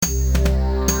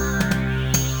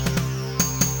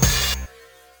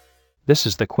This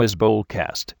is the Quizbowl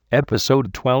cast,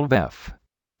 episode 12F.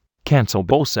 Cancel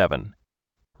Bowl 7.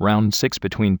 Round 6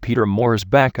 between Peter Moore's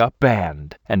backup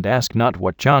band and Ask Not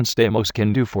What John Stamos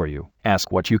Can Do For You.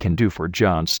 Ask what you can do for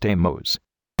John Stamos.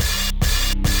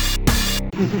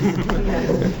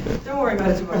 Don't worry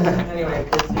about it too much anyway,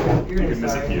 because you're going to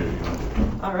sorry.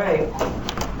 All right.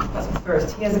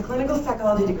 First, he has a clinical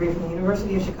psychology degree from the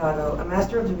University of Chicago, a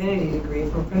Master of Divinity degree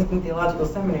from Princeton Theological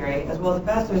Seminary, as well as a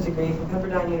bachelor's degree from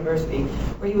Pepperdine University,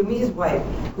 where he would meet his wife,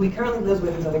 who he currently lives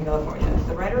with in Southern California.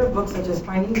 The writer of books such as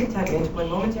Finding Contentment, When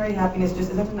Momentary Happiness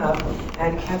Just Isn't Enough,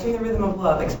 and Catching the Rhythm of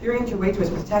Love, Experience Your Way to a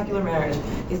Spectacular Marriage.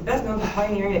 He's best known for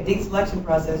pioneering a date selection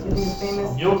process using his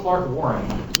famous... Neil Clark Warren.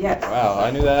 Yes. Wow, I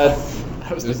knew that.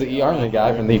 It was the E. Army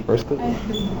guy from the first clip.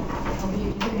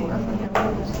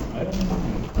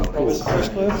 What was the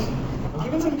first clip?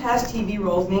 Given some past TV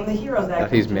roles, name the heroes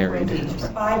actor. He's married.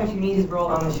 5 if you need his role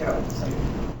on the show.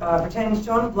 Pretend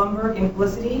Sean Blumberg in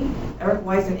Felicity, Eric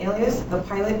Weiss in Alias, the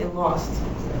pilot in Lost.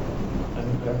 I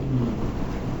think that'd be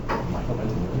Michael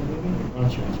Ventimiglia, maybe? Why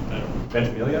don't you answer that?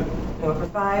 Ventimiglia? No, for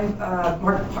 5,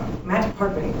 Matt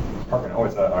Parkman. Parkman. Oh,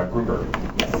 it's Grunberg.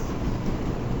 Yes.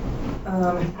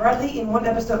 Bradley in one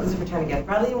episode, this is for 10 again.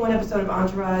 Bradley in one episode of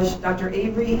Entourage, Dr.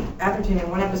 Avery Atherton in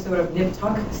one episode of Nip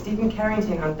Tuck, Stephen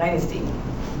Carrington on Dynasty.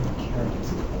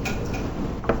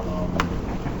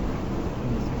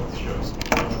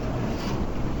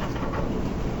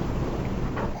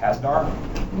 Hasdar?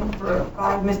 For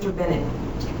 5, Mr. Bennett.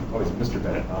 Oh, it's Mr.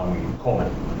 Bennett.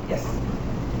 Coleman. Yes.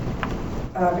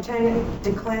 Pretend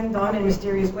Declan Dawn in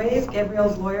Mysterious Ways,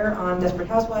 Gabrielle's lawyer on Desperate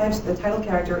Housewives, the title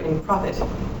character in Prophet.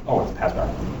 Oh, it's Hasdar.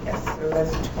 Yes, so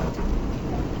that's 22.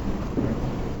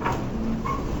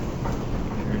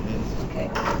 Okay.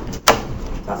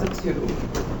 Toss it 2.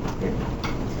 Here.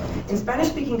 In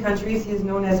Spanish-speaking countries, he is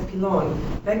known as Pilon.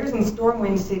 Beggars in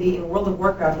Stormwind City in World of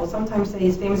Warcraft will sometimes say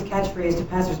his famous catchphrase to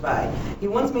passersby. He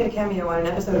once made a cameo on an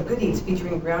episode of Good Eats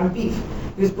featuring ground beef.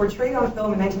 He was portrayed on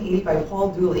film in 1980 by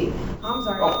Paul Dooley.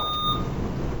 Hamzar... Oh.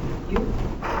 You?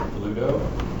 Ludo?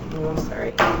 No, I'm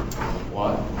sorry.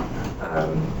 What?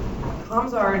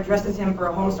 Hamzar dressed as him for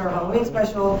a Homestar Halloween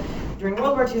special. During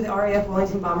World War II, the RAF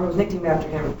Wellington bomber was nicknamed after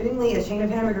him. Fittingly, a chain of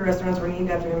hamburger restaurants were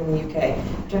named after him in the UK.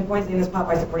 For 10 points, name this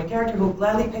Popeye supporting character who will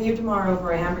gladly pay you tomorrow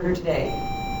for a hamburger today.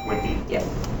 Wimpy. Yes.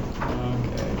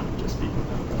 Okay. Just speaking of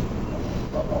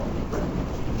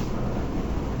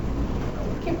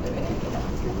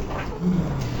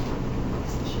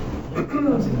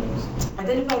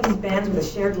Identify these bands with a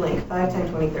shared link, 5, 10,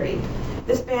 20, 30.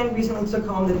 This band recently took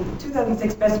home the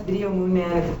 2006 Best Video Moon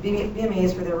Man at the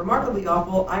VMAs for their remarkably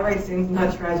awful I Write Sins,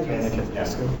 Not Tragedies. Panic at the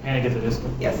Disco. Panic at the Disco.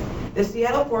 Yes. The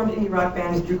Seattle-formed indie rock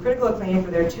band drew critical acclaim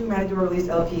for their 2 Matador-released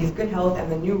LPs, Good Health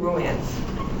and The New Romance.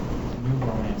 New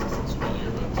Romance sounds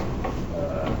familiar, but...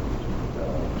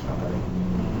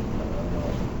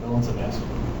 Villains of Master.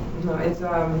 No, it's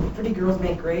Pretty Girls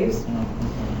Make Graves.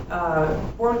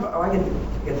 Formed by, I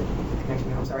get the connection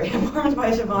now, I'm sorry. Formed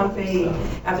by Siobhan Fahey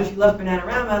after she left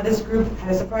Bananarama, this group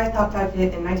had a surprise top 5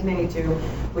 hit in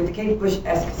 1992 with the Kate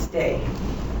Bush-esque Stay.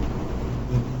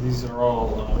 These are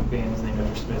all bands named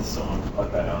after Smith's song.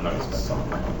 Okay, I don't know this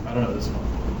song. I don't know this one.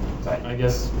 I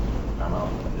guess, I don't know,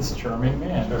 This Charming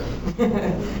Man. Sure.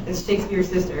 It's Shakespeare's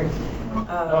Sister.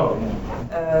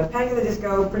 Panic at the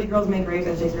Disco, Pretty Girls Make Graves,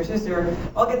 and Shakespeare's Sister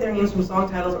all get their names from song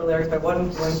titles or lyrics by one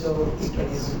influential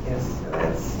Yes, so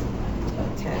that's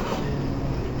 10.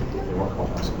 They weren't called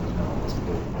Master.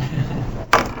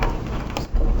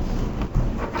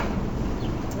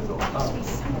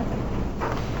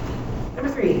 Number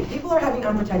 3, people are having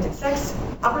unprotected sex.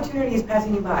 Opportunity is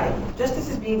passing you by. Justice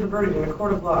is being perverted in a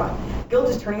court of law. Guilt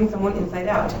is turning someone inside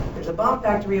out. There's a bomb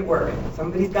factory at work.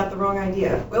 Somebody's got the wrong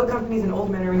idea. Oil companies and old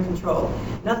men are in control.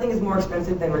 Nothing is more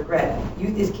expensive than regret.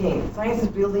 Youth is king. Science is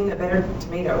building a better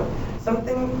tomato.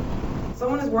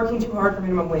 Someone is working too hard for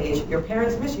minimum wage. Your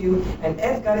parents miss you, and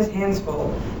Ed's got his hands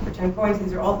full. For 10 points,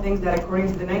 these are all things that, according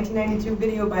to the 1992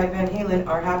 video by Van Halen,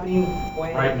 are happening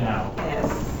when... Right now.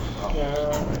 Yes.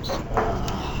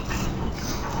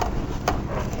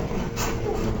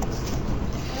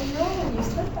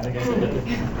 I think I said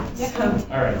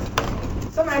it. All right.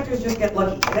 Some actors just get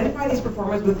lucky. Identify these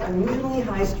performers with unusually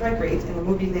high strike rates in the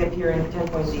movies they appear in for 10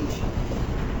 points each.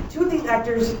 Two of these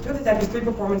actors' 3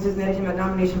 performances netted him a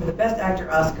nomination for the Best Actor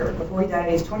Oscar before he died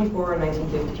at age 24 in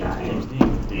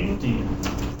 1955. Dean.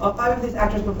 While 5 of these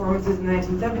actors' performances in the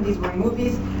 1970s were in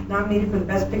movies nominated for the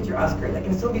Best Picture Oscar that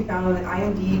can still be found on the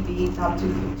IMDb Top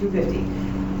 250.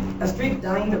 A streak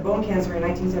dying of bone cancer in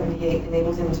 1978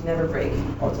 enables him to never break.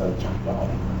 Oh, it's a John Bell.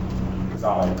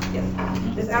 Solid. Yes.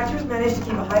 This actress managed to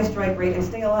keep a high strike rate and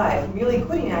stay alive, merely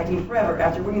quitting acting forever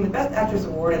after winning the Best Actress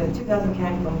Award at the 2000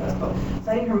 Cannes Film Festival,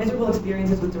 citing her miserable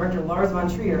experiences with director Lars von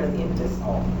Trier as the impetus.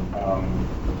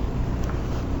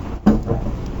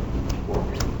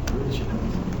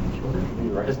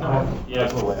 Right. It's not. Yeah,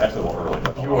 it's a little, actually a little early.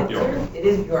 But Bjork. It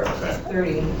is Bjork. She's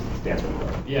 30. Dance with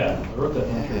me. Yeah, I wrote that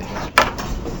down.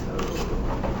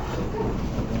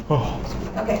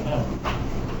 Okay.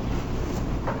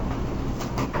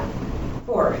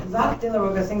 4. Zach De La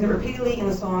Roca sings it repeatedly in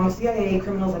the song CIA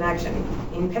Criminals in Action.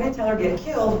 In Penn and Teller Get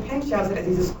Killed, Penn shouts it as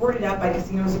he's escorted out by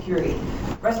casino security.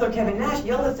 Wrestler Kevin Nash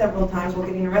yelled it several times while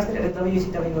getting arrested at a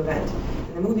WCW event.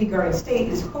 In the movie Garden State,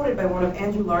 it is quoted by one of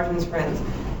Andrew Largeman's friends,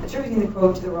 attributing the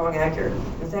quote to the wrong actor.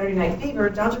 In Saturday Night Fever,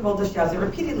 John Travolta shouts it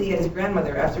repeatedly at his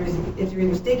grandmother after he was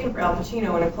mistaken for Al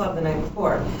Pacino in a club the night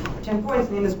before. For 10 points,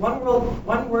 name this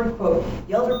one-word quote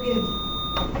yelled repeatedly.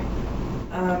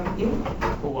 You?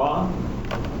 Hooah?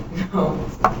 No.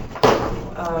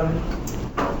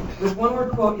 This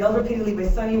one-word quote yelled repeatedly by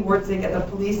Sonny Wartzig at the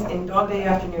police in Dog Day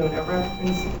Afternoon, a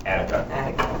reference. Attica.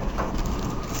 Attica.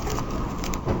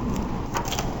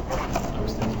 I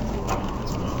was thinking hooah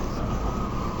as well.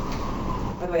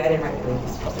 By the way, I didn't write anything.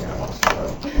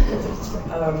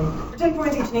 For 10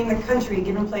 points each, name the country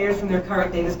given players from their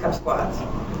current Davis Cup squads.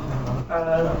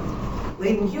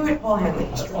 Leighton Hewitt, Paul Hanley.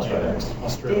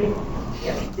 Australia.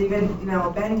 David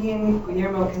Nalbandian,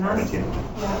 Guillermo Canas.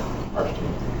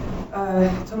 Argentina.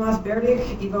 Tomas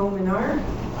Berdik, Ivo Minar.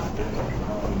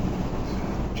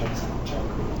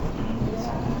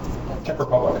 Czech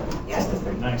Republic. Yes, that's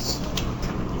right. Nice.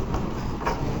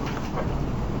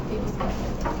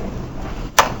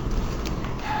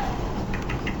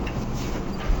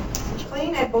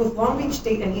 Playing at both Long Beach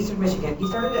State and Eastern Michigan. He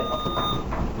started at.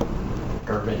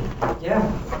 German. Yeah.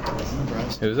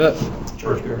 Who's that?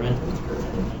 George German.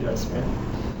 Yes, man.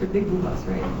 The big blue bus,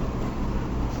 right?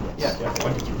 Yeah.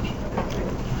 Went to Jewish.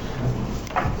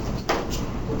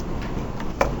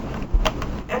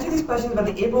 Answer these questions about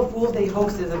the April Fool's Day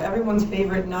hoaxes of everyone's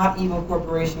favorite not evil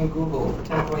corporation, Google, for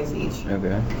 10 points each.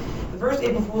 Okay. The first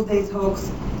April Fool's Day hoax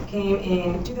came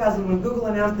in 2000 when Google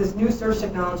announced this new search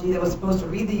technology that was supposed to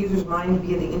read the user's mind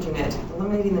via the internet,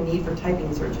 eliminating the need for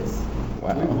typing searches.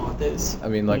 Wow. We want this. I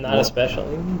mean, like, not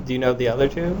especially. Do you know the other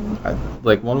two?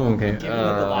 like one of them came. Give me the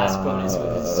last bonus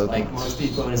was like most of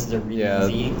these bonuses are really yeah,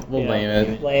 easy. we'll name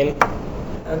it. Lame.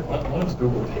 What is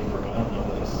Google Paper? I don't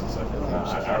know this. So I feel like I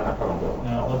should-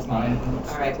 No, let's not.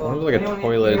 All right, well, One was like a anyone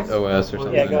toilet answer? OS or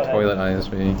something. Yeah, go ahead. Toilet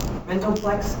ISP.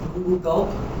 Mentoplex, Google Gulp,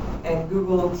 and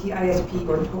Google TISP,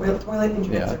 or Toilet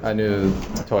Internet Yeah, Search. I knew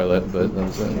toilet, but that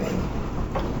was it. Okay.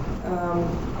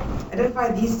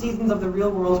 Identify these seasons of the real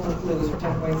world for clues for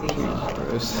 10 points each.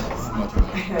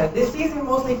 This season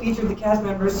mostly featured the cast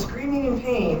members screaming in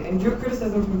pain and drew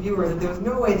criticism from viewers that there was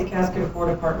no way the cast could afford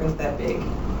apartments that big.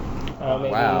 Maybe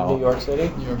Wow. New York City?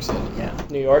 New York City. Yeah.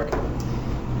 New York?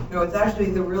 No, it's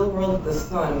actually the real world of the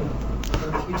sun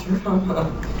from Futurama.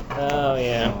 Oh,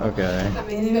 yeah. Okay.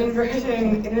 In an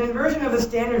inversion of the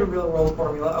standard real world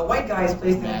formula, a white guy is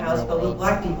placed in a Mad house Real filled with World.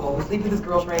 black people who sleep with his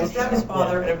girlfriend, stab his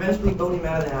father, and eventually vote him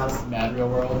out of the house. Mad Real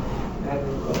World. Mad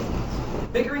Real World.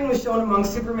 Bickering was shown among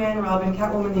Superman, Robin,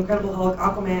 Catwoman, the Incredible Hulk,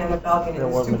 Aquaman, and the Falcon in Real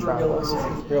the World Super Real World.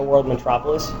 Metropolis. Real World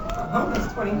Metropolis?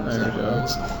 That's 20. There we go.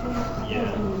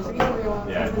 Yeah.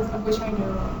 Yeah. Which I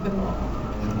know the most.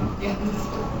 Yes.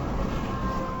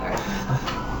 Alright.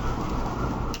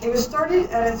 It was started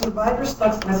at a Survivor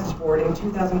Sucks message board in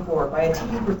 2004 by a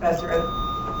TV professor at...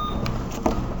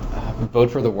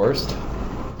 Vote for the worst?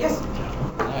 Yes.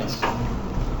 Nice.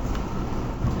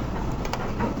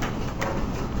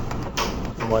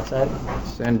 What's that?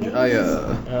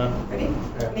 Sanjaya. Ready?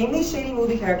 Name these shady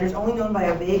movie characters only known by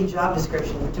a vague job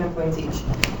description for 10 points each.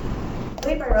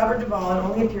 Played by Robert Duvall and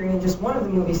only appearing in just one of the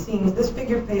movie's scenes, this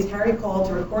figure pays Harry Cole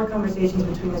to record conversations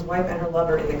between his wife and her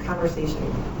lover in the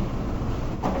conversation.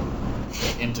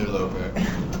 Interloper.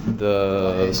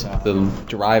 The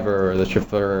driver, the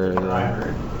chauffeur.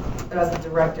 As the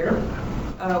director.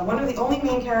 One of the only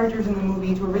main characters in the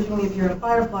movie to originally appear in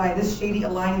Firefly, this shady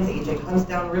alliance agent hunts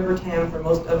down River Tam for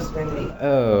most of Serenity.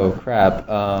 Oh crap.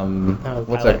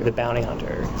 What's that? The bounty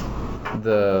hunter.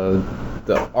 The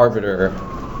arbiter.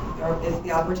 Is the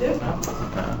operative.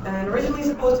 And originally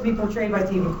supposed to be portrayed by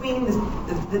Steve McQueen,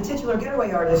 the titular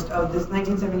getaway artist of this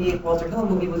 1978 Walter Hill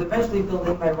movie was eventually filled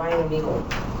in by Ryan O'Neal.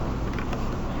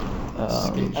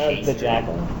 The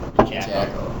Jackal.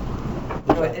 Jackal.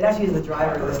 No, it actually is the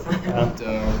driver this time.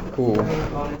 Cool.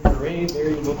 Very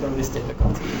variable from this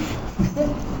difficulty.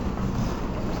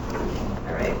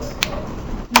 All right.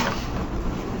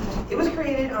 It was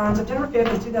created on September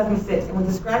 5th of 2006 and was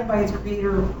described by its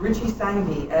creator, Richie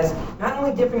Sangvi, as not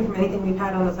only different from anything we've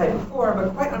had on the site before,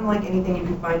 but quite unlike anything you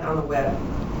can find on the web.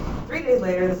 3 days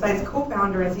later, the site's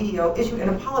co-founder and CEO issued an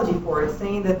apology for it,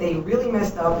 saying that they really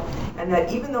messed up and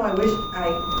that even though I wish I...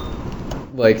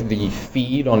 Like the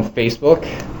feed on Facebook?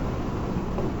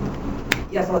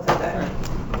 Yes, I'll accept that.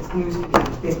 It's news feed,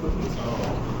 it's Facebook news.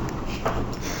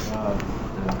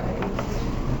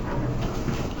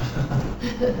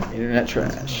 Internet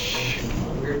trash.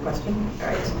 Weird question. All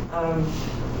right.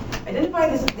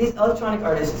 Identify these electronic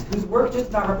artists whose work just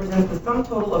about represents the sum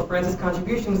total of France's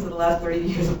contributions to the last 30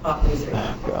 years of pop music.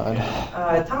 God.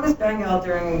 Thomas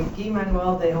Bangalter and Guy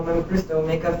Manuel de Homem Cristo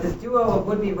make up this duo of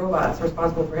would-be robots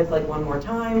responsible for hits like One More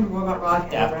Time, Robot Rock,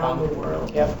 and Daft Around Punk. the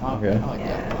World. Daft Punk. Okay. I like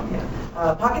Daft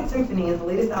Punk. Pocket Symphony is the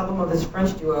latest album of this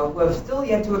French duo, who have still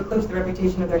yet to eclipse the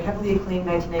reputation of their heavily acclaimed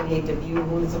 1998 debut,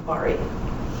 Moon Safari.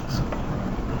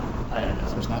 I don't know.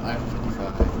 So it's not iPhone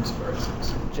 55, who's first?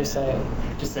 Just say it.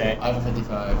 Just say it. iPhone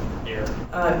 55. Here.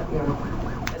 No.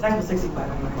 It's actually 65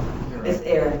 anyway. You're right. It's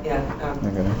Air, yeah.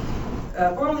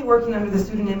 Okay. Formerly working under the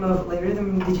pseudonym of Le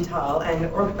Rhythm Digital and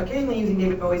occasionally using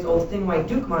David Bowie's old Thin White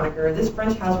Duke moniker, this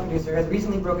French house producer has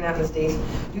recently broken out in the States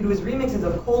due to his remixes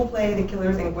of Coldplay, The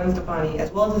Killers, and Gwen Stefani,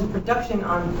 as well as his production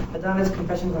on Madonna's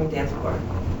Confessions on the Dance Floor.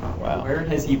 Wow. Where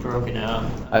has he broken out?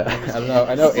 I don't know.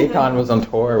 I know Akon was on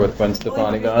tour with Gwen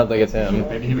Stefani, but I don't think it's him.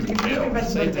 Maybe he was in jail.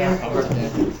 Confessions on the Dance Floor.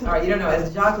 All right, you don't know.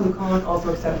 As Jacques Lucan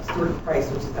also accepts Stuart Price,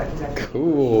 which is that exactly.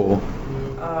 Cool.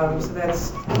 So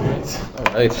that's. All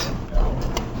right.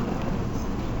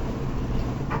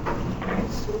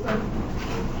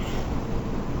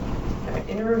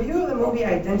 In a review of the movie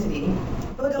Identity,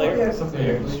 Philadelphia.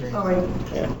 Oh wait.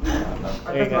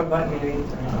 I pressed the wrong button maybe.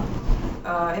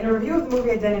 In a review of the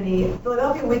movie Identity,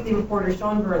 Philadelphia Weekly reporter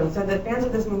Sean Burns said that fans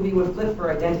of this movie would flip for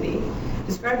Identity.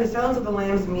 Described as Silence of the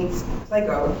Lambs meets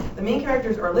Psycho, the main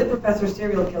characters are a lit professor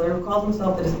serial killer who calls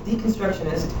himself the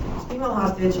deconstructionist, his female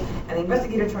hostage, and the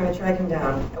investigator trying to track him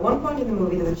down. At one point in the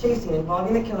movie, there's a chase scene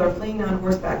involving the killer fleeing on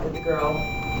horseback with the girl.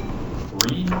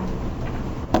 3?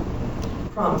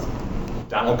 Prompt.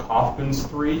 Donald Kaufman's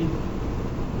 3?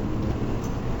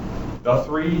 The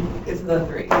 3? It's the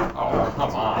 3. Oh,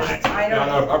 come on. I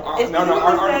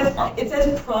don't. It It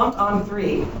says prompt on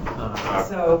 3.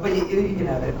 So, but you can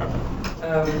have it.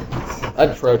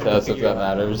 I'd protest if that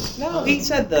matters. No, he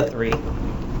said the 3.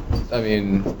 I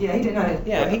mean, Yeah, he did not.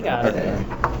 Yeah, he got it. okay.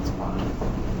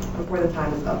 Before the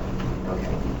time is up.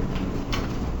 Okay.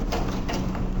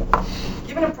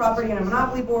 Given a property on a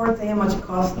monopoly board, say how much it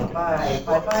costs to buy.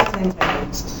 5, 10,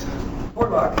 10.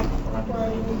 Boardwalk.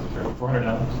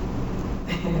 $400.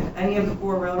 Any of the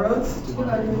 4 railroads?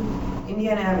 200.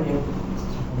 Indiana Avenue.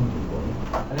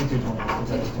 I think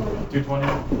 220.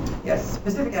 220? Yes.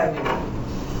 Pacific Avenue.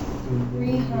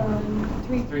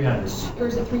 300. 300. Or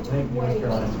is it I think 320? North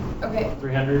Carolina. Okay.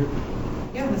 300?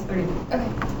 Yeah, that's 30. Okay.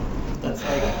 That's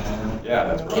like. Yeah,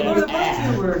 that's What were the first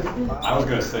 2 words? I was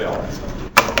gonna say all that stuff.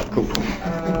 Cool.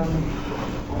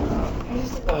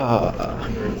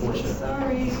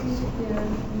 Sorry. Yeah.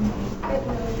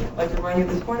 I'd like to remind you at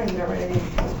this point, I did not write any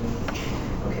questions.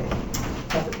 Okay.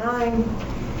 That's at 9.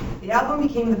 The album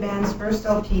became the band's first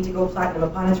LP to go platinum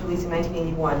upon its release in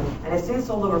 1981 and has since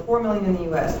sold over 4 million in the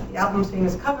U.S. The album's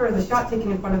famous cover is a shot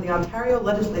taken in front of the Ontario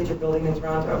Legislature building in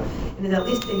Toronto and is at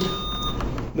least a...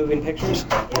 Moving pictures?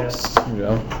 Yes. There you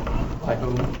go. By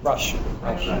who? Rush.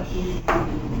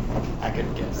 I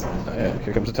could guess. Yeah,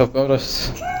 here comes a tough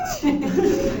bonus. You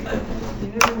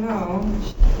never know.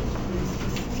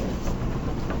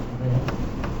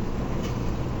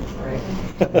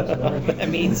 That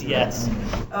means yes.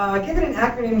 Give it an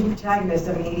acronym protagonist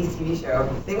of an 80s TV show.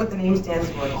 Say what the name stands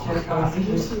for.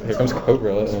 Here comes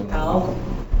Cobra. Al.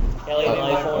 Alien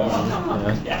life form.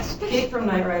 Yeah. Yes. Kate from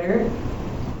Knight Rider.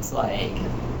 It's like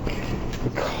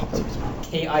God.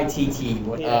 KITT.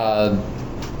 What?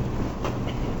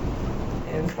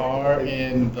 And Car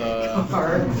in the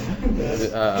Car.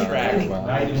 track. Wow.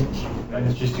 Night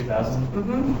is just 2000.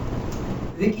 Mm-hmm.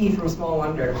 Vicky from Small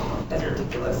Wonder. That's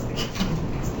ridiculous.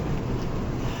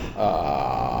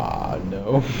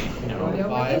 No. No.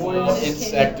 Bible,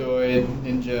 insectoid,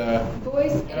 ninja.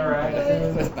 Voice Interactive.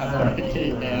 input. That's not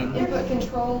right, man. Input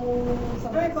control.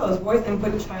 Very close. Voice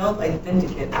input child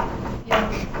identikit.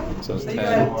 Yeah. So it's So you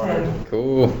got 10. 10.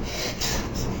 Cool.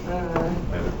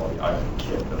 They would call the iPhone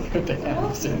kid. Good to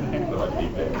have in there. They're like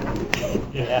 8 bit.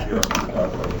 Yeah.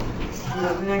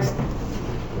 The next.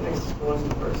 next bonus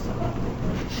first.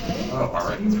 Oh,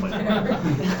 alright, it's playing.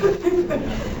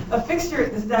 A fixture,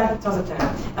 this is at toss of 10.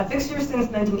 A fixture since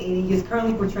 1980, he is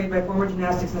currently portrayed by former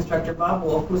gymnastics instructor Bob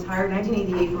Wolf, who was hired in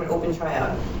 1988 from an open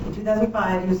tryout. In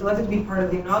 2005, he was selected to be part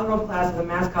of the inaugural class of the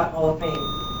Mascot Hall of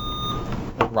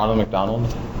Fame. Ronald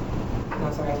McDonald.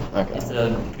 No, sorry. Okay. It's a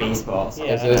baseball.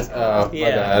 Yeah. Is it? My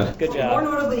bad. Good More job.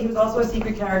 notably, he was also a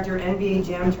secret character in NBA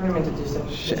Jam Tournament Edition.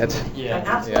 Shit. An Yeah.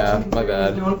 abstract Yeah, my considered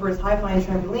bad. known for his high-flying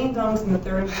trampoline dunks in the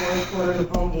third and fourth quarters of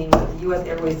home games at the U.S.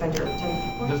 Airways Center.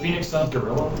 The Phoenix Suns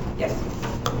gorilla? Yes.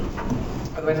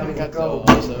 Otherwise known as That's Go.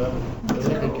 also a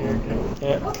good character.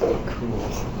 Yeah.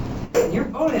 Cool. Your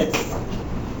bonus.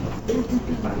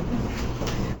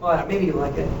 Well, maybe you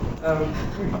like it.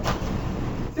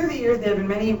 Through the years, there have been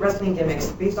many wrestling gimmicks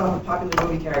based off of popular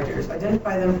movie characters.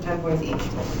 Identify them for 10 points each.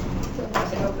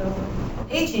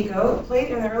 Hey Chico,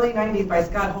 played in the early 90s by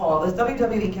Scott Hall, this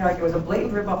WWE character was a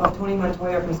blatant ripoff of Tony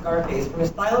Montoya from Scarface, from his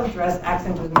style of dress,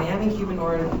 accent to his Miami Cuban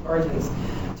origins,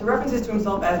 to references to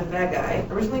himself as the bad guy.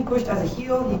 Originally pushed as a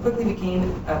heel, he quickly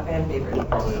became a fan favorite.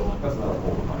 Probably a That's not a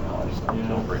whole of my knowledge, so You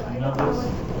feel know, free. you know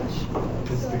this?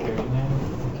 This is the character name?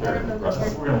 Russ.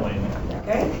 We're gonna lay in there.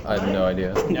 Okay? I have no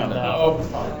idea. No.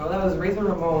 Well, that was Razor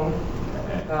Ramon.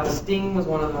 Sting was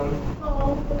one of them.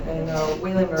 Oh. And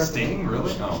Waylon Murphy. Sting,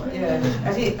 really? No. Yeah.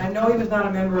 Actually, I know he was not a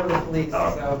member of the police,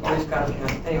 Oh. so we just got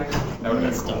anyway. That would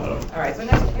have been cool though. All right, so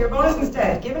next, your bonus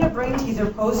instead. Given a brain teaser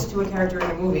posed to a character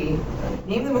in a movie,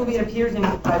 name the movie it appears in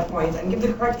for 5 points, and give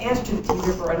the correct answer to the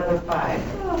teaser for another 5.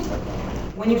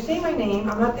 When you say my name,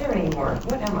 I'm not there anymore.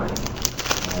 What am I?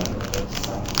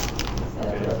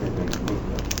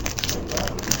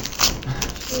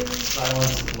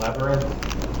 Silence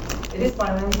Labyrinth? It is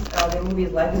Silence. The movie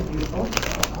is Life is Beautiful.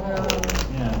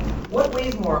 Yeah. What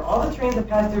weighs more, all the trains that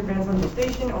pass through Grand Central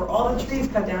Station, or all the trees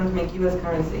cut down to make U.S.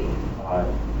 currency?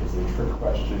 It's a trick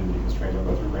question because trains don't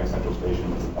go through Grand Central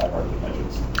Station. It's a Die Hard with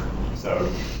Vengeance. So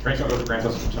trains don't go through Grand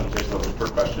Central Station. So it's a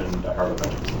trick question. Die Hard with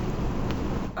Vengeance.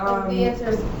 The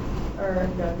answers are,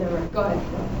 no, never mind. Go ahead.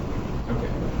 Okay.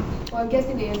 Well, I'm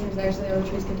guessing the answer is actually all the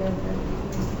trees cut down there.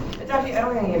 It's actually, I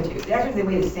don't think I can give it to you. Actually, they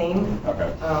weigh the same. Okay.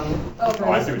 Okay.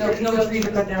 I see what you're No trees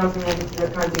are cut down to make the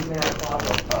currency made out of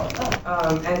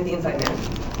cloth. And it's the inside man.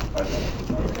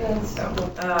 So,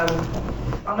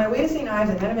 on my way to St. Ives,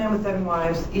 I met a man with 7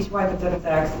 wives. Each wife had 7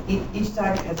 sacks. Each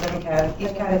sack had 7 cats.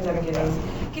 Each cat had 7 kittens.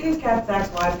 Kittens, cats, sacks,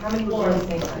 wives. How many were born at the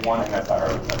same time? One, and that's Die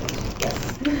Hard with Vengeance.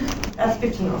 Yes. That's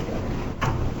 15 altogether.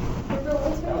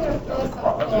 What's That was your a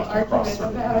philosophical argument cross.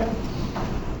 about it?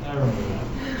 I remember that.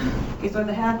 Okay, so at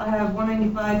the half, I have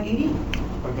 195.80.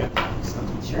 Okay.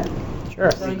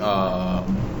 Sure. Sure.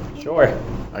 Sure.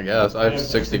 I guess I have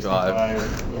 65.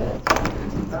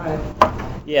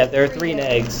 Yeah, there are 3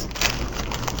 negs.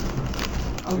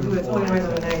 I'll do it. Totally right on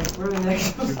the next. Where are the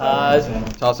next?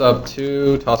 Toss up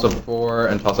 2, toss up 4,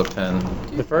 and toss up 10.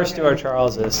 The first 2 are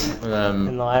Charles's, And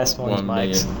and the last one's me.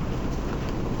 Mike's.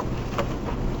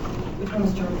 Which one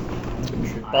is Charlie?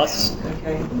 Bus.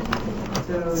 Okay.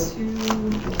 So 2, 4.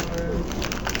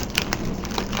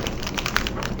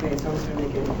 Okay, so I'm just gonna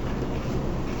make it.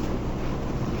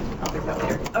 I'll fix that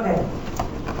later. Okay.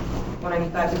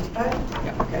 195.65?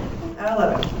 Yeah, okay.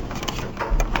 11.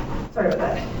 Sorry about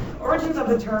that. Origins of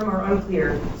the term are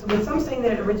unclear, so with some saying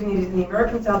that it originated in the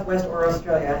American Southwest or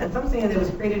Australia, and some saying that it was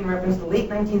created in reference to late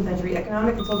 19th century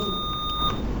economic and social...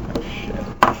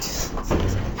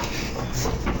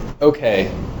 Okay,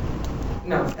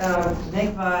 No,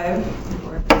 neg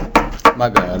 5. my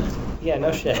bad. Yeah,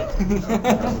 no shit.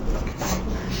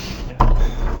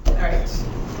 Alright.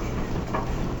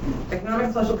 Economic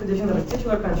and social conditions of a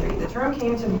titular country. The term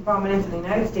came to prominence in the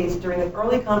United States during the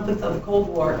early conflicts of the Cold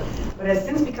War, but has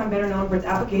since become better known for its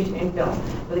application in film,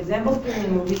 with examples appearing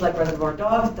in movies like Reservoir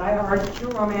Dogs, Die Hard, True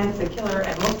Romance, The Killer,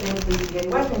 and most famously spaghetti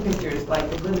western pictures like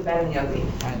The Good, the Bad, and the Ugly.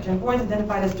 10 points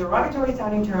identified as derogatory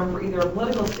sounding term for either a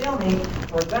political stalemate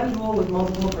or a gun duel with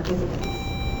multiple participants.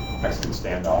 Mexican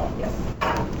standoff. Yes.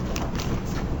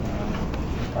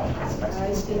 I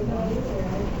didn't know either.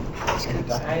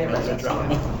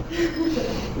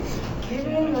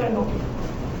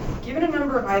 Given a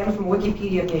number of items from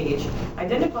Wikipedia page,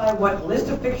 identify what list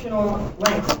of fictional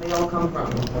lengths they all come from.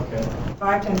 Okay.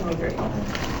 5, 10, 20, 30.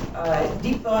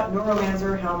 Deep Thought,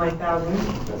 Neuromancer, HAL 9000.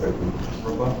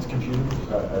 Robots, computers?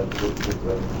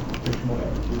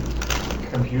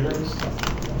 Computers?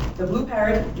 The Blue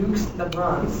Parrot, Dukes, the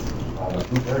Bronze.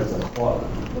 There is a club.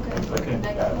 Okay.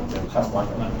 Next Yeah, one. that's like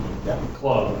that. Yeah.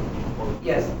 Club.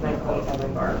 Yes, nightclub,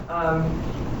 tavern bar.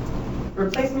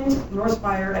 Replacement, Norse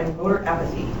Fire, and Voter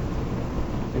Apathy.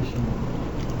 Fiction.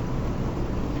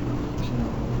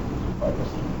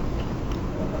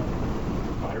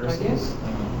 Versus.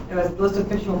 It was a list of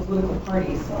fictional political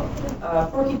parties.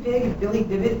 Porky Pig, Billy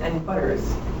Bibbit, and Butters.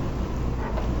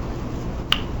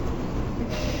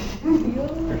 Fictional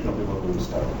people who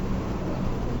stutter.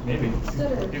 Maybe.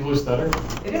 Stutter. People who stutter?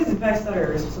 It is, in fact,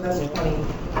 stutterers, so that's 20.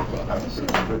 Well, that's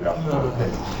good enough.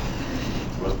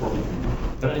 Was Porky Pig.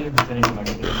 Don't even pretend anything like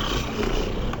it.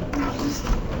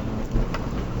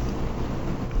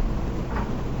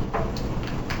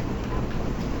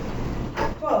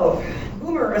 12.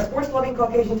 Boomer, a sports-loving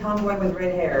Caucasian tomboy with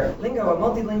red hair. Lingo, a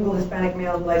multilingual Hispanic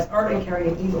male who likes art and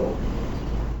carrying an easel.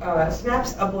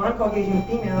 Snaps, a blonde Caucasian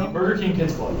female. Burger King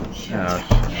Kids Club.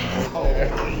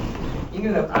 You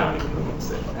knew that was I don't even know what to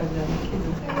say.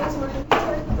 I was working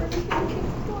for Burger King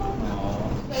Kids Club.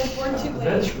 I was born too Is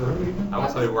that late. true? I will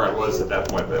tell you where I was at that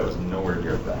point, but it was nowhere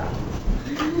near that.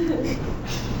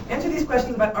 Answer these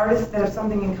questions about artists that have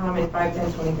something in common. 5,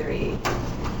 10, 20, 30.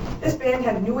 This band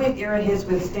had new wave era hits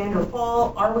with Stand or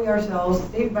Fall, Are We Ourselves,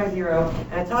 Saved by Zero,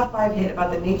 and a top 5 hit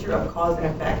about the nature of cause and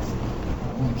effect. I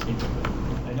want to keep it.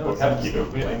 I know Well, it's have to keep it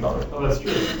plain already. Oh, that's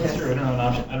true. That's Yes. true. I don't know an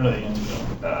option. I don't know the answer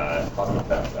though. Cause and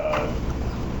effect.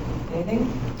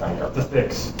 Anything? Tiny The Earth.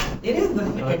 Fix. It is the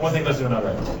Like one thing let's do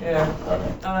another. Yeah.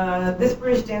 Okay. This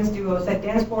British dance duo set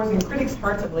dance floors and critics'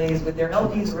 hearts ablaze with their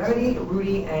LPs Remedy,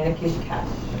 Rudy, and a Kish Cat.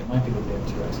 It might be that they have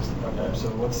 2 X's. Okay. So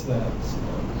what's that? I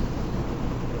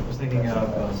was thinking of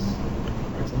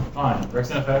fine. Rex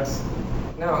and FX.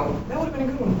 No, that would have been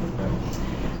a good one.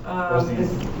 What was the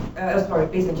Sorry,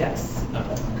 Bass and Jacks.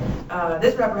 Okay.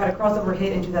 This rapper had a crossover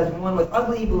hit in 2001 with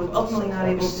Ugly, but was ultimately not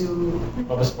able to.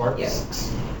 Bubba Sparks. Yes.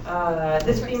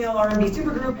 This female R&B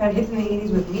supergroup had hits in the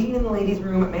 80s with Meeting in the Ladies'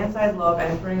 Room, Man-Sized Love,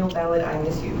 and perennial ballad I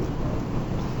Miss You.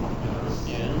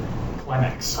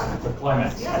 Climax. The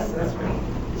Climax. Yes, that's right.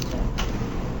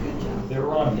 They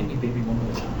were on Hit Me Baby One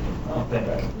More Time. Oh, thank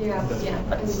you. Yeah, yeah.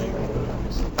 I can sing over the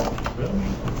Really?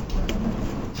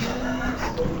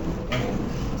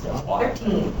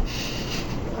 13.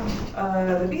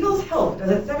 The Beatles' Help does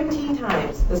it 17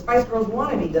 times. The Spice Girls'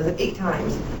 Wannabe does it 8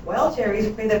 times. Wild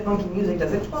Cherries' Play That Funky Music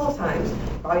does it 12 times.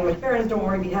 Bobby McFerrin's Don't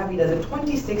Worry Be Happy does it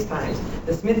 26 times.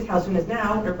 The Smiths' How Soon Is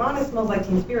Now, Nirvana Smells Like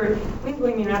Teen Spirit, Queen's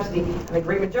Bohemian Rhapsody, and the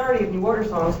great majority of New Order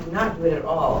songs do not do it at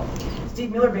all.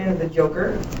 Steve Miller Band's The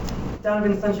Joker,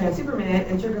 Donovan's Sunshine Superman,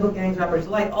 and Sugarhill Gang's Rapper's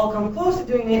Delight all come close to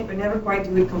doing it, but never quite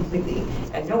do it completely.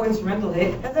 And no instrumental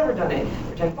hit has ever done it.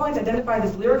 For 10 points, identify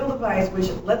this lyrical device which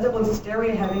Led Zeppelin's Stairway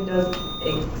to Heaven does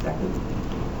exactly.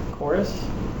 Chorus?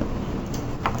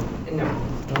 No.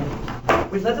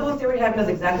 Which Led Zeppelin's Stairway to Heaven does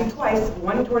exactly twice,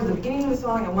 one towards the beginning of the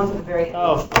song and once at the very end.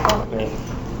 Oh, fuck me.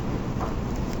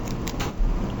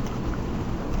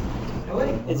 Know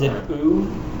it? Is it Ooh?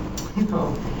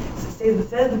 No. It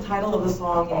says the title of the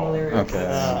song in the lyrics. Okay.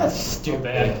 That's too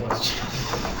bad question.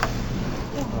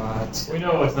 We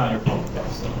know it's not your fault. So.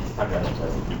 I feel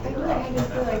like I just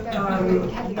feel like that.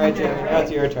 Alright, Jamie, now it's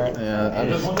your turn. Yeah, I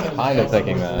There's was one thing I kind of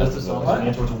thinking that. List of songs and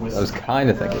answer to I whistle. was kind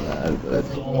of thinking that, but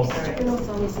It's almost. I don't know.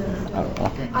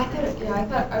 I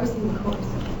thought I was thinking chorus.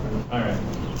 All right.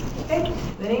 Okay,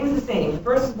 the name is the same. The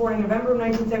first was born in November of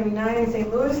 1979 in St.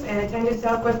 Louis and attended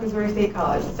Southwest Missouri State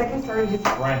College. The second started his...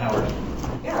 Brian Howard.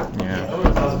 Yeah. I would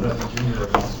have thought about the junior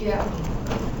version. Yeah.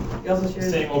 He also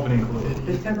shares Same opening clue.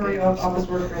 the temporary office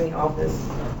worker in the office.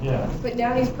 Yeah. But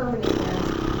now he's permanent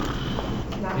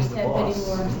there. Not He's the temp boss.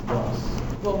 anymore. He's the boss.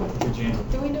 Well, Good chance.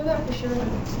 do we know that for sure?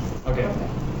 Okay.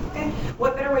 Okay.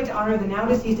 What better way to honor the now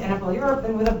deceased NFL Europe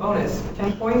than with a bonus? For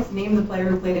 10 points, name the player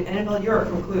who played at NFL Europe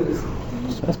from Clues.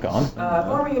 that's gone.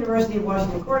 Former University of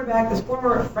Washington quarterback, this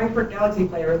former Frankfurt Galaxy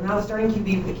player is now the starting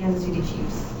QB for the Kansas City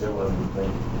Chiefs. There wasn't like.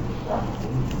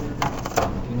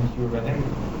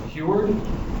 Heward?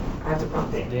 I have to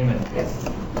prompt it. Damon. Yes.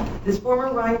 This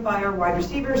former Ryan Fire wide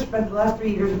receiver spent the last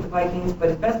 3 years with the Vikings, but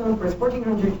is best known for his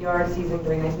 1,400-yard season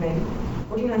during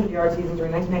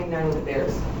 1999 with the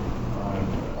Bears.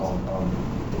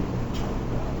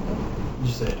 Did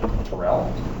you say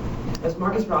Terrell? That's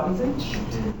Marcus Robinson.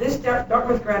 This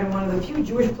Dartmouth grad and one of the few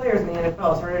Jewish players in the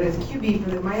NFL started as QB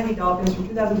for the Miami Dolphins from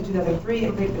 2000 to 2003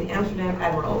 and played for the Amsterdam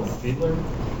Admirals. Fiedler?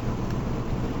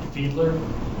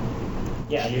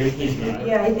 Yeah, he's good.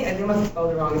 Yeah, they must have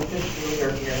spelled it wrong. It's just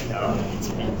Fielder here. No.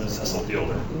 Cecil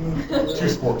Fielder. Two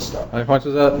sports stuff. How many points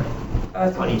was that?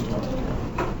 20.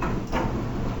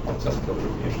 Cecil Fielder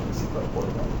would be interesting to see about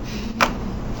quarterback.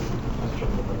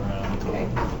 Okay.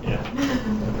 Yeah.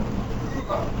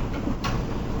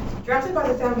 Drafted by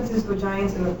the San Francisco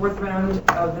Giants in the 4th round of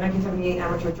the 1978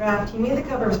 amateur draft, he made the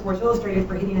cover of Sports Illustrated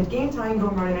for hitting a game-tying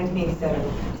home run in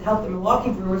 1987 to help the Milwaukee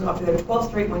Brewers after their 12th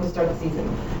straight win to start the season.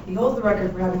 He holds the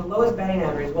record for having the lowest batting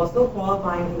average while still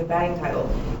qualifying for the batting title,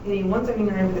 hitting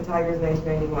 179 for the Tigers in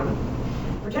 1991.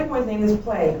 For 10 points, name this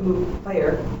player who,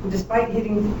 despite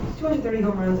hitting 230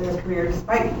 home runs in his career,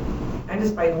 despite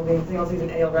holding the single-season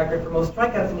AL record for most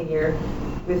strikeouts in a year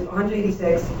with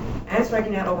 186 and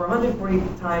striking out over 140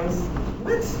 times.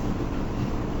 What?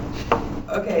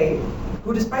 Okay.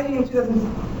 Who, despite hitting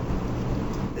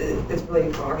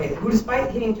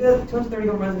 230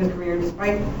 home runs in his career,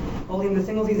 despite holding the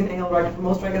single-season AL record for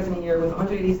most strikeouts in a year with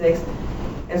 186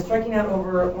 and striking out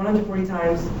over 140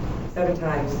 times, 7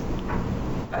 times.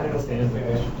 I don't know. Does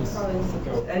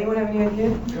anyone have any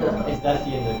idea? Is that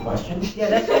the end of the question? Yeah,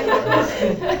 that's the end of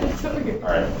the question. All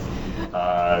right.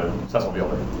 Cecil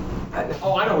Fielder.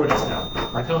 Oh, I know who it is now.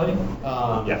 Martelli?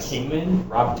 Yes. Kingman?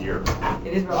 Rob Deere.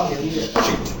 It is Rob Deere.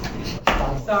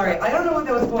 Sorry, I don't know what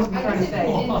that was supposed to be trying to say.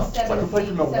 It's like we played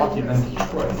for Milwaukee and then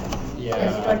Detroit.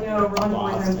 Yeah, striking out over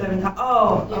 140 times, 7 times.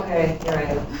 Oh, okay, you're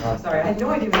right. Sorry, I had no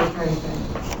idea what I was trying to say.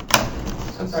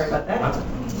 I'm sorry about that.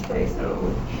 Okay,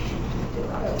 so.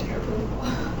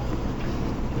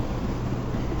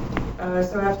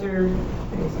 So after,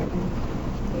 wait a second.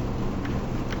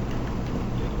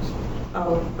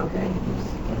 Oh, okay.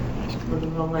 We're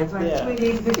doing online. So I have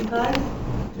 28 to 55?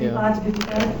 55 to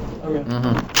 55? Okay.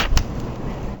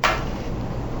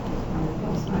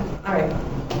 All right.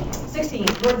 16.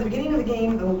 Towards the beginning of the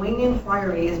game, the Waynian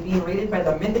Friary is being raided by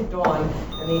the Mythic Dawn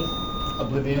and the...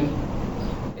 Oblivion?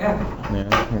 Yeah.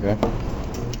 Yeah, okay.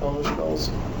 Elder Scrolls.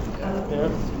 Yeah.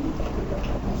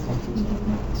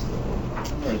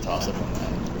 I'm going to toss up on that.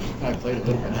 I played a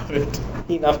little bit of it.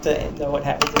 Enough to know what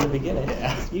happens in the beginning.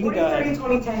 Yeah. You 40, can go 30, ahead.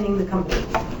 2010 name the company.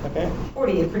 Okay.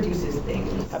 40, it produces things.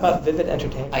 How about Vivid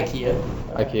Entertainment? IKEA.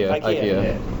 IKEA.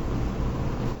 IKEA.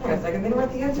 Hang on a second, they don't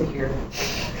write the answer here.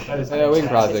 That is I know, we can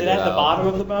probably Is it figure at it the out. bottom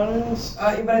of the bonus?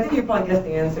 But I think you probably guessed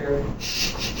the answer.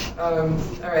 All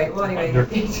right, well anyway.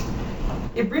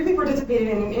 It briefly participated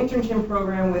in an internship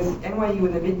program with NYU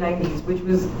in the mid-90s, which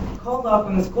was called off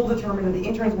when the school determined that the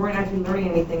interns weren't actually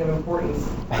learning anything of importance.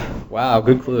 Wow,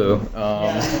 good clue.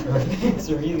 It's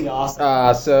really awesome.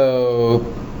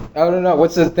 Oh no,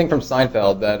 what's the thing from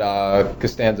Seinfeld that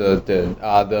Costanza did?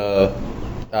 The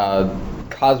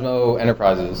Cosmo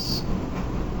Enterprises.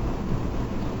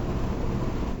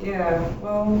 Yeah,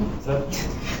 well... Is that,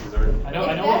 I know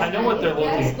what they're If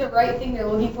that's looking. the right thing they're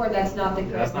looking for, that's not the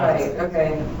correct not- Right,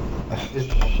 okay.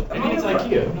 Maybe it's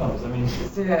IKEA. Who knows? I mean,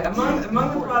 So yeah, among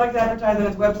the products advertised on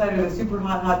its website are the Super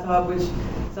Hot Hot Tub, which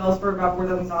sells for about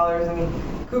 $4,000, and the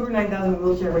Cougar 9000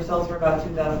 wheelchair, which sells for about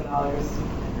 $2,000.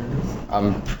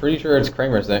 I'm pretty sure it's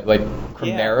Kramer's name, like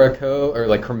Cromerico or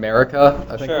like Cromerica.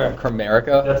 I think Sure.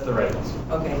 Cromerica. that's the right answer.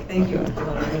 Okay, thank you for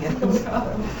letting me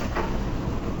know.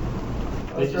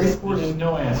 They just, there's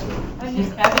no answer. I'm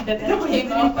just happy that that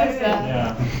came off as that.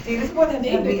 Yeah. See, this is what happens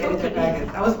Name to the me editor company.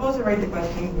 packets. I was supposed to write the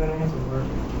questions, and then I had to work.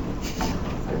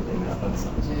 I really messed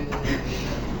up.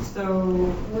 So,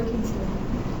 Working still.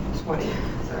 20,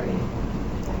 sorry.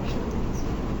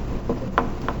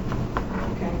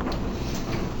 Okay.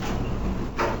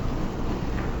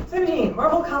 17.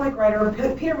 Marvel comic writer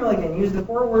Peter Milligan used the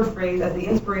four-word phrase as the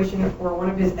inspiration for one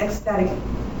of his ecstatic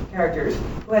characters,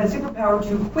 who had a superpower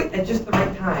to quit at just the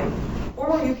right time.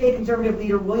 Former UK Conservative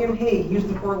leader William Hague used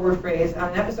the four-word phrase on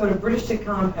an episode of British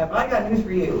sitcom Have I Got News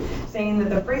for You, saying that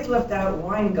the phrase left out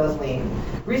wine guzzling.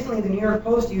 Recently, the New York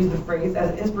Post used the phrase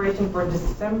as inspiration for a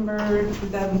December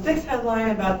 2006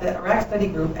 headline about the Iraq Study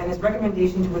Group and its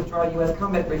recommendation to withdraw U.S.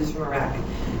 combat bridges from Iraq.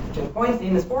 10 points,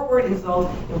 named this four-word insult,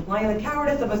 implying the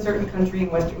cowardice of a certain country in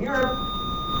Western Europe.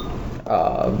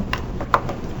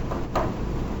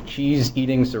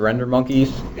 Cheese-eating surrender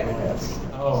monkeys. Yes.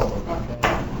 Oh, okay.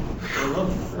 I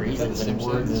love phrases and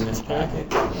words in this packet.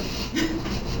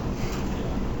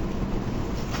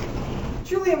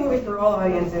 Truly a movie for all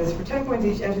audiences. For 10 points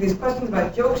each, answer these questions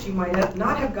about jokes you might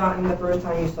not have gotten the first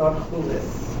time you saw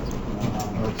Clueless.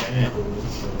 Okay.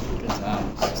 Good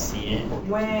times. See it.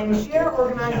 When Cher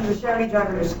organizes a charity drive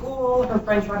at her school, her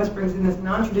friend Travis brings in this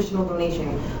non-traditional donation,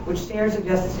 which Cher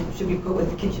suggests it should be put with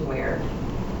the kitchenware.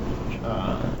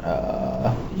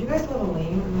 Did you guys love a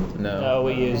lane? No,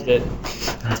 we used it.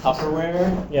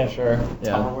 Tupperware? Yeah, sure.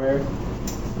 Yeah. Tupperware?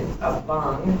 It's a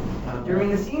bong. During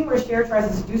the scene where Cher tries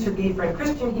to seduce her gay friend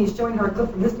Christian, he's showing her a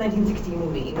clip from this 1960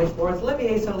 movie in which Laurence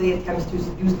Olivier subtly attempts to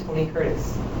seduce Tony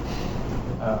Curtis.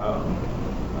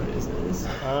 What is this?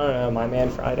 I don't know, My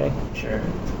Man Friday. Sure.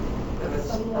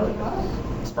 Something like that.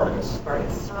 Spartacus.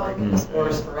 Spartacus. Oh,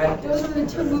 Or Spartacus. those were the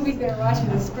two movies they were watching,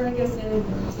 the Spartacus and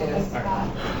something Yes. like that.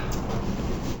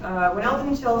 When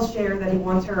Elton tells Cher that he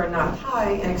wants her and not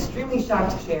Ty, an extremely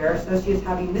shocked Cher says she is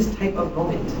having this type of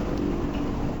moment.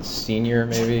 Senior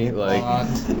maybe, like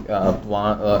Blonde.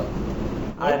 blonde.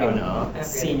 I don't know. Okay.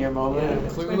 Senior moment. Yeah,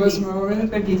 Clueless Twin Peaks- moment?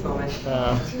 Twin Peaks moment.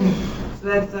 Uh, So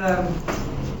that's,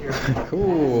 here.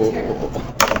 Cool.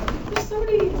 There's so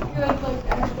many good,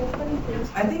 like, actual funny things.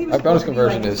 I think it was Our bonus supposed to be,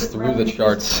 conversion like, is just through the references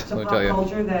charts, to let me pop tell you.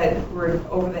 culture that were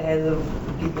over the heads of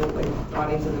the people, like the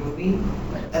audience of the movie.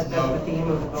 That's the theme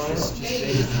of the bonus. Just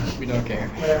say we don't care.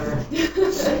 Whatever.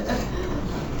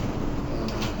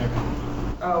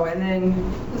 Oh, and then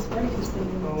This Spartacus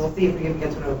thing. well, we'll see if we can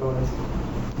get to another bonus.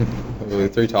 Well,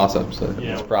 3 toss-ups, so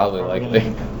Yeah, it's probably likely.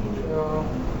 So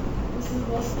This is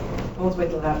less scary. let's wait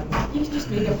till it happens. You can just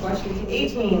make up questions.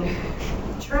 18.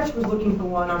 Tretch was looking for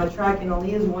one on a track in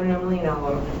Aaliyah's 1 in a Million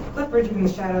album. Cliff Richard and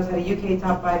the Shadows had a UK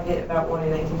top 5 hit about one in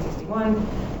 1961.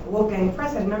 The Wolfgang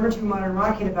Press had a number 2 modern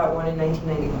rock hit about one in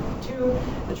 1992.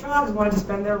 The Trogs wanted to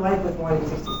spend their life with one in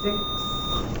 66.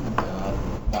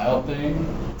 Wild thing.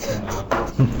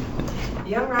 The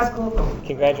Young Rascal. Oh,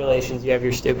 congratulations, you have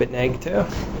your stupid neg too.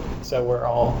 So we're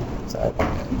all set.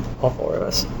 All 4 of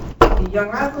us. the Young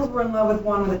Rascals were in love with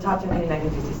one with a top 10 hit in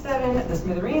 1967. The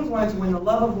Smithereens wanted to win the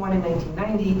love of one in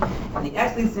 1990. And the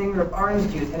ex-lead singer of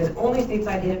Orange Juice had his only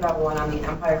stateside hit about one on the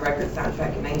Empire Records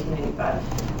soundtrack in 1995.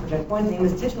 Which at point named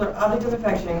his titular object of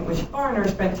affection, which Foreigner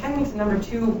spent 10 weeks at number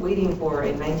 2 waiting for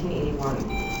in 1981.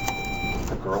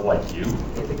 A girl like you.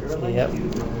 It's a girl like Yep. you.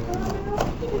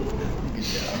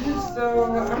 So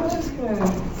I'm just gonna.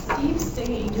 Steve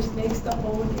singing just makes the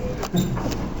whole game.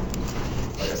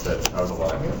 Like I said, I was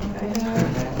alive.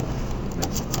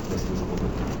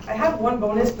 I have one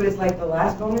bonus, but it's like the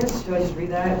last bonus. Should I just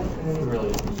read that? And then...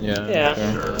 Really? Yeah. Yeah.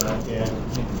 sure. Yeah.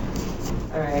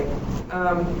 All right.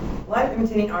 Life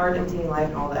imitating art, imitating life,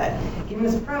 and all that. Given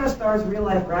the Soprano stars'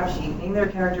 real-life rap sheet, name their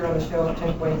character on the show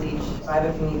 10 points each. 5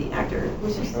 if you need the actor.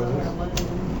 Which is so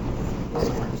Okay.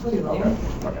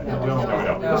 Okay. No, No, no, we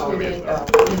don't. No,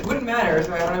 it wouldn't matter,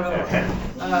 so I don't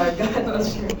know.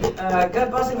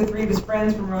 Got busted with 3 of his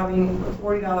friends for robbing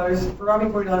 $40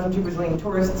 from 2 Brazilian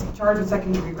tourists, charged with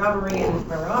second-degree robbery and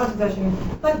marijuana possession,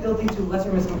 pled guilty to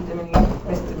lesser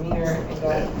misdemeanor, and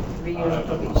got 3 years of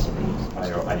probation. I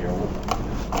heard it.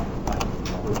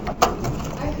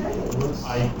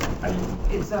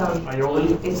 It's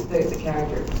Aioli? it's the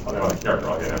character. Oh, no, the character.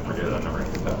 Okay, I forget it. I'm never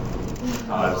gonna get that.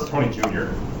 It's Tony Jr.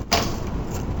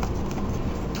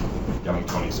 Young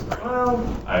Tony Soprano. Well,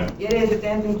 it is. It's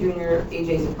Anthony Jr.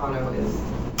 AJ Soprano is the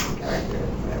character.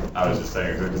 Whatever. I was just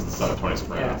saying because it's the son of Tony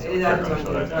Soprano. Yeah, so it is character actually on the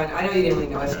show Tony that Soprano. I know you didn't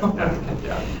really know it. So.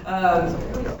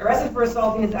 Yeah. Arrested for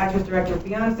assaulting his actress director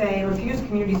fiance, refused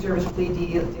community service plea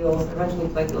deals, eventually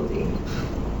pled guilty.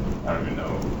 I don't even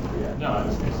know. No, I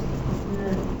was gonna say.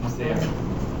 What's the actor?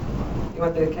 You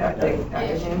want the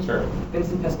actor's name? Sure.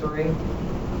 Vincent Pastore.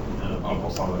 Uncle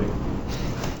somebody.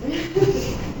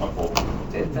 Uncle.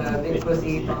 It's Big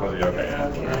Pussy. Big Pussy, okay,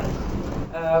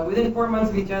 yeah. Within 4 months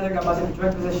of each other, got busted for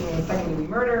drug possession and second-degree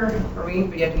murder, arraigned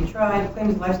but yet to be tried, claimed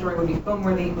his life story would be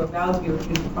film-worthy, but vowed to be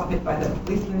refused to profit by the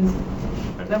policeman's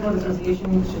level of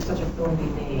association should such a film be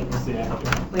made. What's the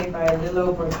actor? Played by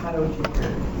Lilo Brancato Jr.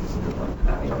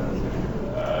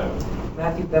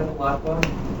 Matthew Bevilacqua.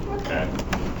 Okay.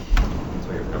 So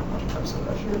you've got a bunch of episodes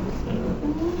that year.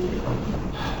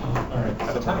 All right.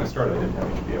 At the time it started, I didn't have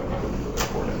HBO. I couldn't really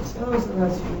afford it. That was the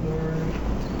last year.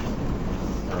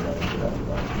 I don't know if I did after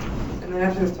that. And then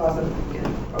after this toss-up, again,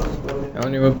 I'll just load it. How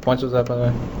many points was that, by the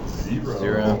way? 0.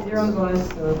 0. 0 on the bonus,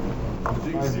 so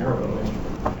Big 0.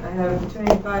 I have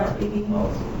 295, 80, I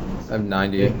have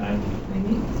 90. 90.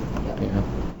 90. Yeah.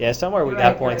 Yeah, somewhere we You're got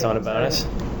right, points you're on a right, bonus.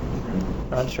 sorry.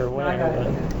 Not sure No, I got it.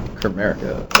 when, Okay.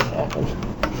 America. but it happened.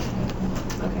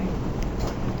 Okay.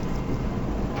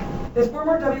 This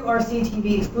former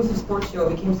WRC-TV exclusive sports show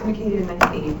became syndicated in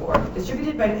 1984.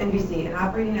 Distributed by NBC and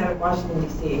operating out of Washington,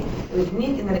 D.C., it was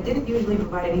unique in that it didn't usually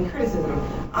provide any criticism,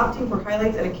 opting for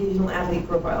highlights and occasional athlete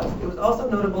profiles. It was also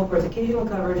notable for its occasional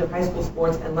coverage of high school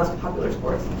sports and less popular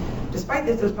sports. Despite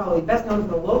this, it was probably best known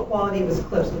for the low quality of its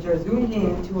clips, which are zoomed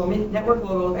in to omit network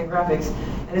logos and graphics,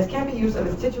 and its campy use of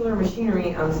its titular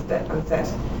machinery on set.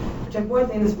 Which I'm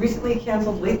pointing in this recently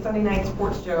canceled late Sunday night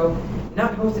sports show,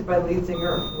 not hosted by the lead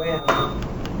singer of Wham.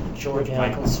 George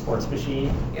Michael's Sports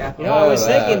Machine. Yeah. You know, I was Oh,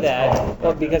 thinking that's that,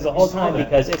 well, because the whole time,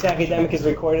 because It's Academic is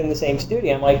recorded in the same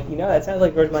studio. I'm like, you know, that sounds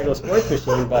like George Michael's Sports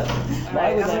Machine, but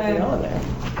why would that be on there?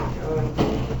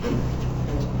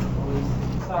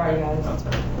 Sorry, guys.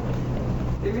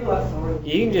 They read a lot slower.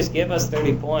 You can just give us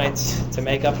 30 points to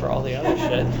make up for all the other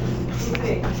shit.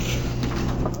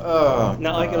 Oh.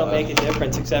 Not like it'll make a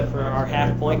difference except for our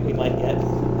half point we might get.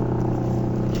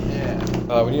 Yeah.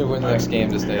 We need to win the next game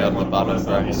to stay out of the bottom of the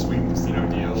bracket. Sweet casino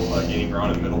deal, gaining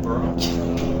ground in Middleborough.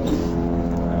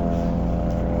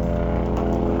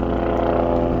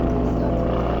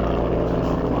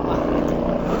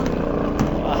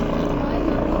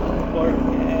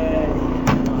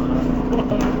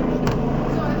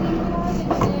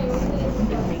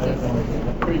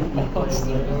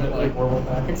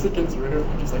 Mexican through.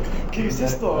 I'm just like, ¿qué es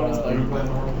esto? And it's like,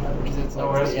 because it's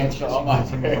like the answer to all my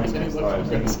prayers. And he's like, oh,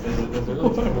 goodness. There's a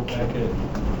really terrible packet.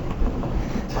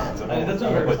 That's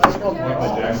not very It's called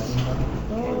Michael Jackson.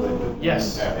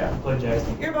 Yes. Yeah. Play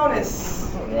Jackson. Your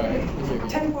bonus. Alright.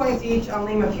 10 points each. I'll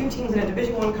name a few teams in a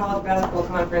Division I college basketball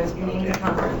conference. You name the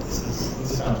conference.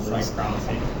 This is kind of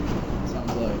promising.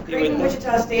 Sounds like. Creighton,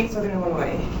 Wichita State, Southern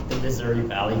Illinois. The Missouri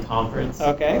Valley Conference.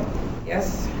 Okay.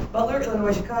 Yes. Butler,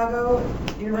 Illinois, Chicago.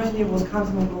 University of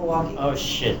Wisconsin, Milwaukee. Oh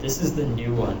shit, this is the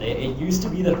new one. It used to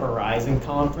be the Horizon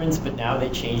Conference, but now they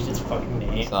changed its fucking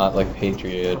name. It's not like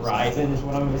Patriots. Horizon is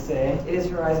what I'm gonna say. It is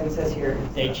Horizon, it says here.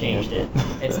 They changed it.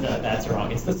 It's not. That's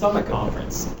wrong. It's the Summit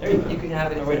Conference. There you go. You can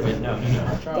have it. Oh, wait a minute. No.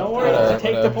 Don't worry,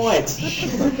 take the points.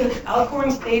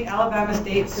 Alcorn State, Alabama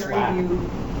State, Prairie Swag. View.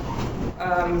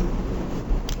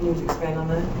 Can you expand on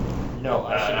that? No,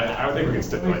 I shouldn't. I don't think we can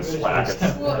stipulate swag.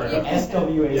 Well, you can-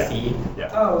 SWAC.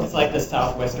 Yeah. Oh. It's like the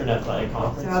Southwestern Athletic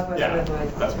Conference. Southwestern Yeah,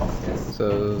 Athletic that's fine. Conference, yes. So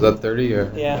is that 30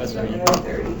 or? Yeah. That's right. Yeah,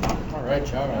 30. Alright,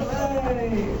 John.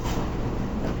 Alright.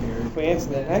 If we answer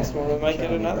the next one, we might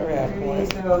get another half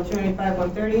point. So 295,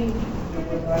 130.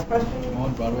 Last question. Come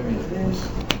on, Broadway music.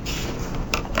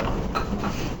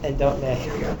 And don't Here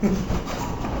nag. we go.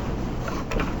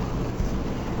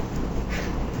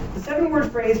 The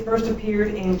 7-word phrase first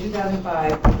appeared in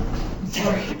 2005.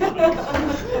 Sorry.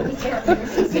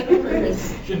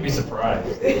 Shouldn't be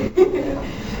surprised.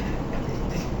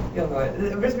 You'll know it.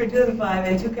 It was in 2005,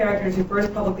 and 2 characters who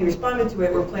first publicly responded to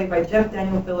it were played by Jeff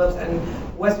Daniel Phillips and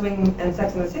West Wing and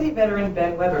Sex and the City veteran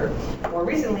Ben Weber. More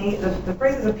recently, the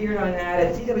phrase has appeared on an ad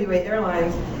at CWA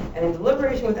Airlines, and in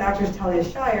deliberation with actress Talia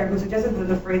Shire, who suggested that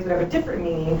the phrase would have a different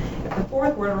meaning if the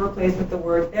 4th word were replaced with the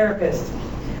word therapist.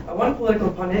 One political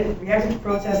pundit reacted to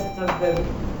protests of the...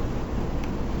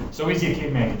 So easy a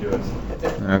caveman can do it.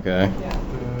 Okay.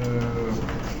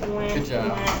 Good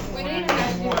job. We didn't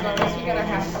actually do a bonus, we got a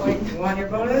half point. You want your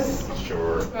bonus?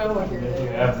 Sure. Oh, well, here it You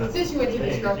have the is. Since you went to the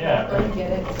thing, stroke, yeah, go and right.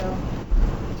 get it, so.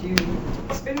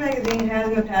 Spin Magazine has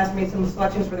in the past made some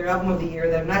selections for their album of the year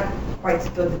that have not quite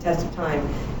stood the test of time.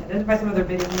 Identify some of their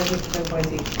biggest misses for 10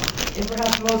 points each. In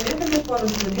perhaps the most infamous one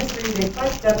in history, they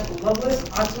sidestepped Loveless,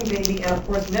 Oxen Baby, and of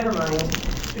course Nevermind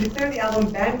to declare the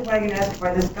album bandwagon-esque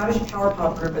by the Scottish power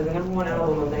pop group as the #1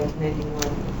 album of 1991.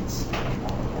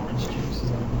 Orange juice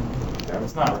is on. Yeah,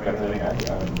 it's not representing I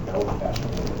know the fashion.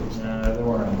 They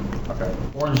weren't. Okay.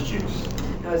 Orange juice.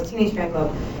 No, it's Teenage Fan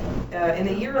Club. In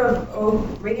the year of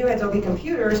Radiohead's OK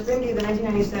Computer, Spin gave the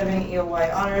 1997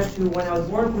 EOY honors to When I Was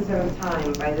Born for the 7th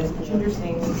Time by this Ginger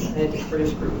Sings-led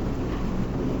British group.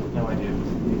 No idea.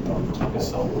 Veruca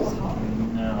Salt.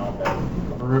 No.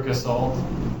 Veruca Salt.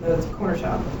 No, it's a corner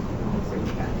shop.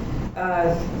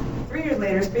 3 years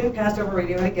later, Spin passed over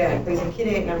Radiohead again, placing Kid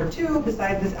A at #2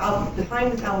 behind this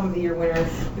album of the year winner,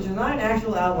 which is not an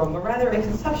actual album, but rather a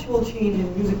conceptual change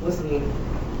in music listening.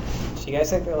 Do you guys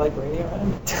think they like Radiohead?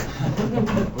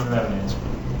 Wouldn't have an answer.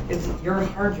 It's Your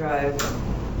Hard Drive.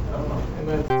 And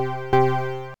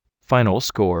that's Final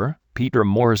score, Peter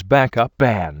Moore's backup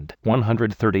band,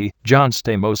 130, John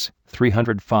Stamos,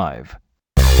 305.